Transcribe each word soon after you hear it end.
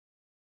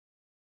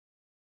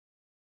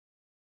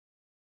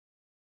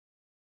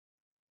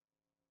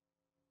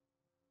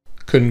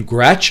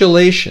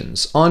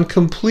Congratulations on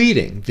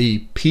completing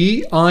the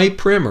PI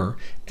primer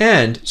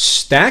and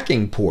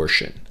stacking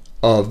portion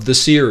of the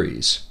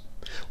series.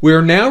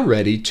 We're now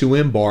ready to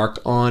embark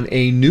on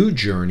a new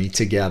journey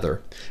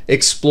together,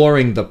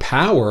 exploring the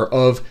power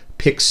of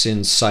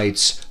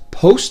PixInsight's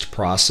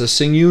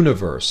post-processing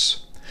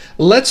universe.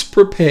 Let's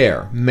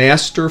prepare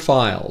master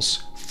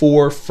files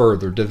for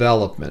further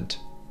development.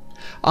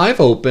 I've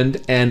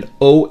opened an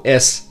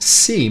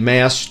OSC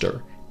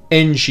master,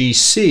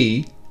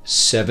 NGC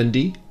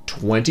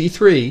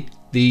 7023,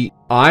 the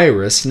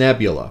Iris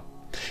Nebula.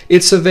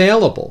 It's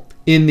available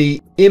in the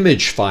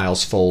Image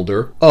Files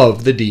folder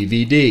of the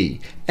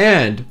DVD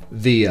and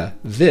via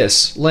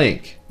this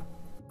link.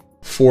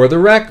 For the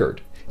record,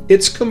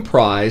 it's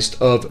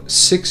comprised of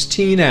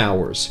 16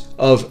 hours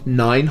of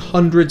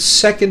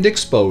 900-second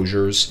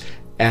exposures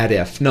at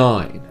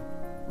f9.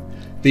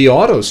 The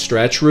auto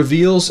stretch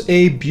reveals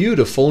a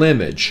beautiful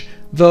image,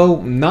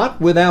 though not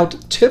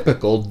without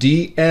typical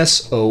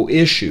DSO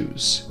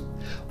issues.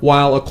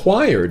 While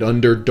acquired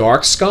under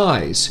dark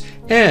skies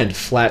and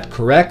flat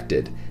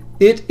corrected,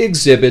 it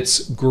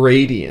exhibits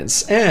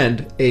gradients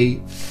and a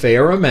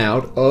fair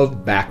amount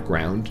of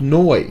background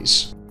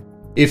noise.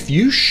 If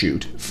you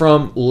shoot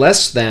from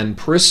less than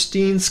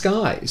pristine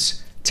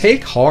skies,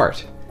 take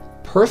heart.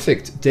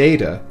 Perfect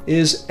data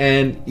is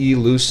an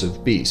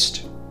elusive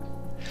beast.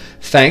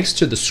 Thanks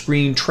to the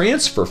screen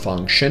transfer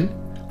function,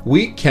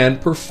 we can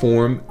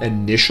perform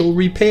initial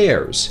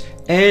repairs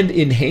and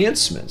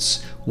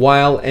enhancements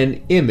while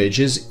an image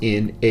is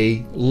in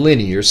a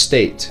linear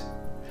state.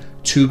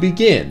 To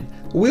begin,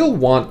 we'll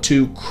want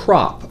to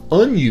crop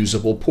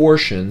unusable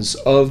portions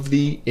of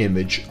the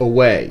image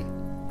away.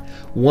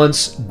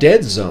 Once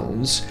dead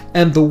zones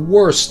and the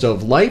worst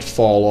of light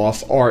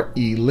fall-off are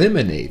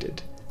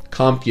eliminated,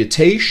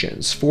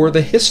 computations for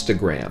the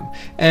histogram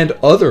and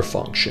other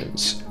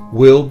functions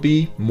will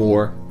be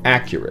more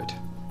accurate.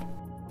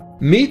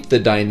 Meet the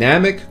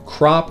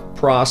DynamicCrop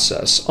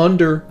process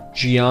under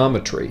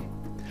Geometry.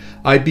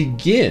 I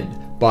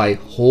begin by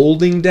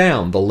holding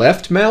down the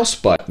left mouse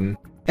button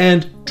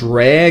and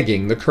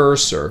dragging the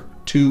cursor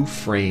to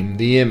frame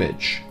the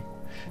image.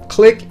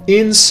 Click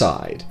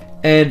inside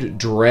and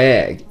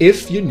drag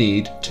if you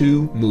need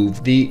to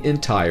move the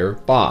entire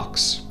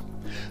box.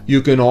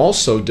 You can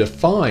also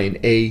define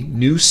a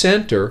new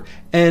center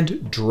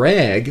and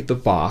drag the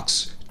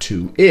box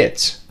to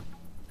it.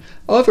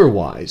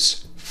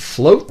 Otherwise,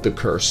 float the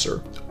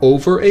cursor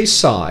over a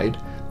side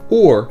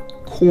or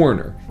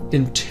corner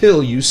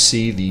until you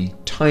see the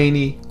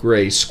tiny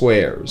gray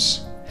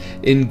squares.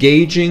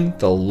 Engaging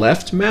the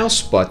left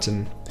mouse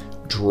button,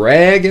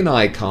 drag an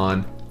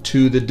icon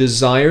to the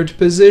desired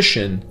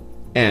position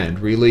and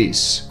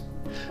release.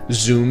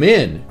 Zoom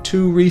in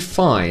to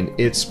refine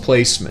its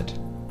placement.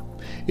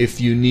 If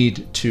you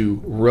need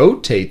to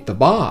rotate the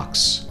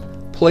box,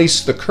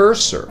 place the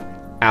cursor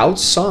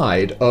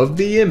outside of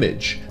the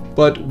image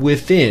but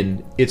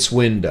within its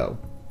window.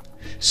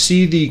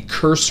 See the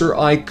cursor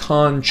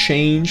icon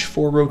change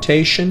for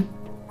rotation?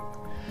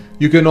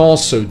 You can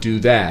also do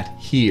that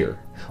here,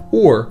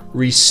 or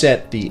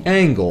reset the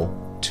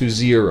angle to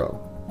 0.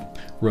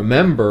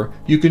 Remember,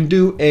 you can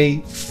do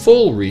a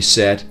full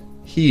reset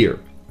here.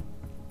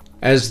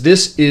 As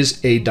this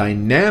is a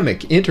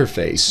dynamic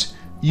interface,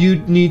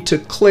 you'd need to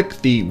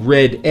click the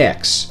red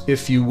X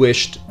if you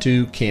wished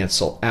to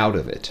cancel out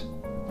of it.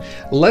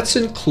 Let's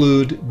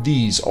include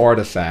these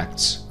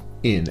artifacts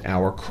in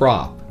our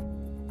crop.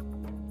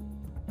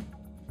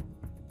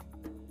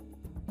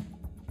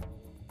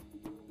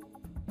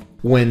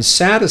 When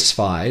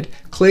satisfied,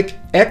 click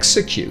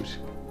Execute.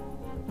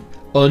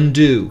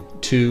 Undo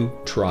to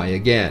try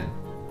again.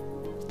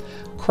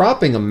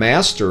 Cropping a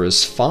master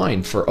is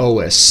fine for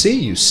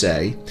OSC, you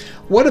say.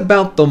 What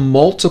about the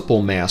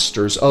multiple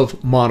masters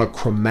of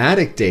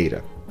monochromatic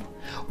data?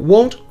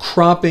 Won't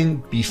cropping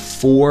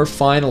before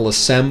final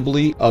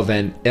assembly of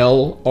an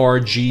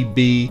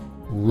LRGB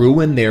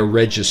ruin their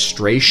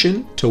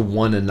registration to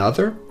one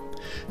another?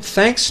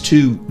 Thanks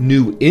to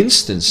new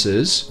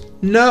instances,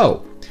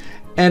 no.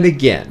 And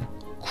again,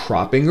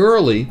 cropping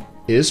early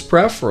is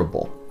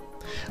preferable.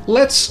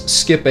 Let's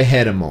skip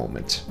ahead a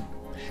moment.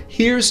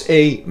 Here's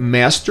a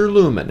master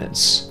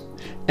luminance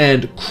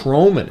and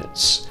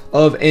chrominance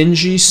of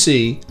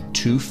NGC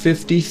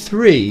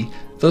 253,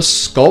 the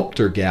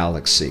Sculptor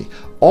Galaxy,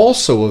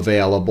 also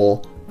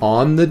available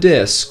on the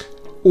disk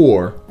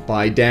or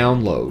by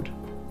download.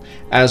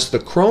 As the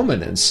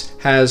chrominance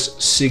has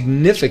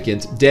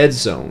significant dead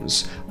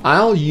zones,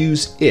 I'll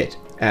use it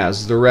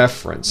as the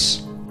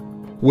reference.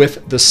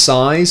 With the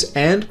size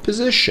and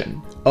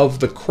position of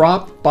the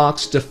crop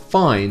box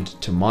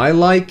defined to my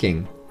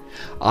liking,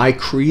 I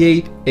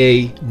create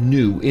a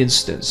new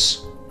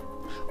instance.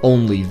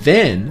 Only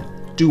then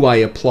do I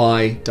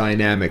apply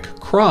dynamic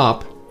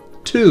crop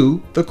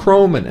to the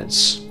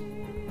chrominance.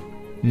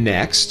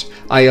 Next,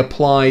 I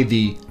apply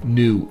the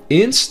new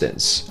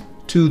instance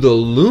to the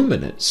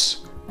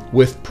luminance,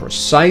 with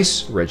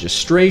precise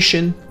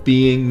registration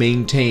being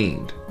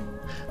maintained.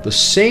 The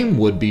same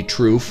would be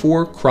true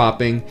for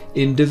cropping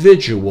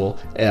individual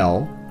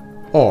L,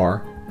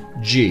 R,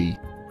 G,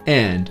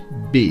 and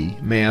B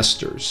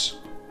masters.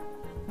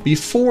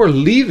 Before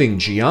leaving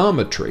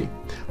geometry,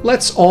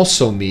 let's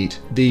also meet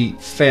the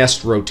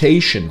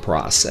FastRotation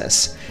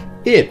process.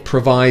 It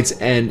provides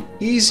an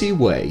easy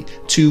way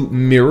to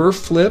mirror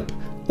flip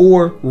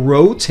or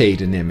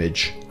rotate an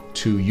image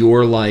to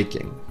your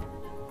liking.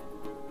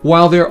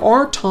 While there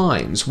are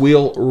times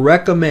we'll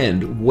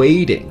recommend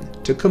waiting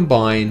to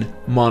combine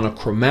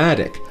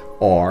monochromatic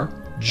R,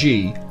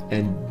 G,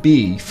 and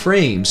B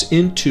frames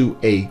into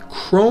a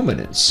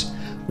chrominance,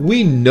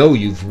 we know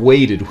you've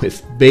waited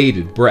with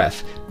bated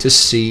breath to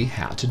see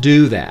how to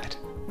do that.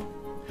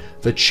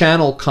 The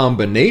channel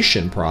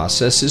combination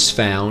process is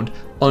found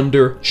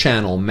under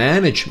channel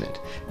management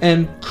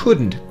and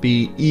couldn't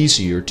be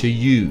easier to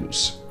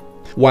use.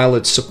 While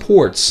it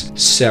supports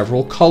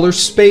several color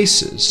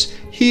spaces,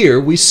 here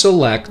we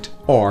select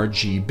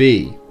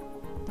RGB.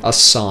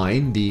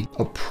 Assign the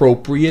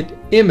appropriate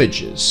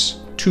images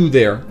to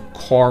their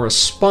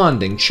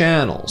corresponding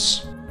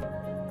channels.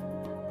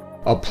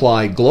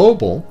 Apply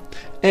global,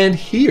 and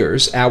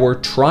here's our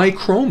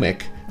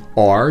trichromic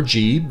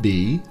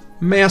RGB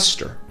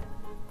master.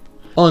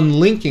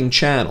 Unlinking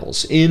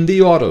channels in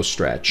the auto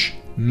stretch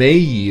may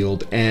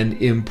yield an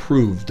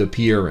improved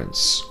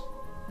appearance.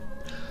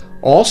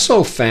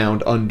 Also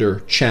found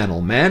under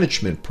channel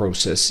management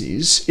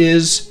processes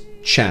is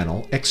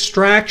channel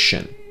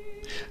extraction.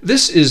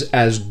 This is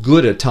as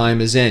good a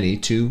time as any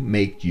to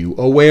make you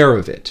aware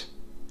of it.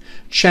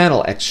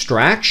 Channel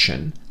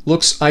extraction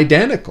looks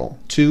identical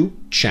to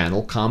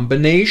channel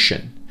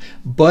combination,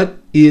 but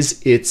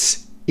is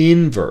its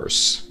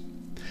inverse.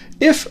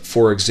 If,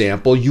 for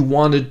example, you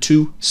wanted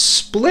to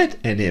split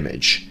an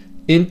image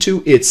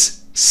into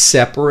its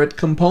separate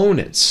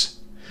components,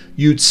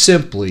 you'd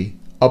simply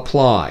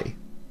apply.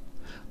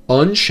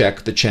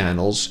 Uncheck the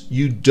channels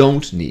you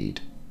don't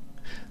need.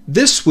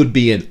 This would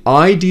be an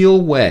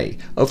ideal way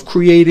of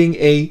creating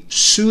a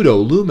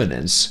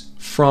pseudoluminance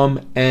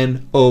from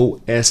an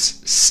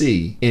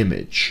OSC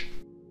image.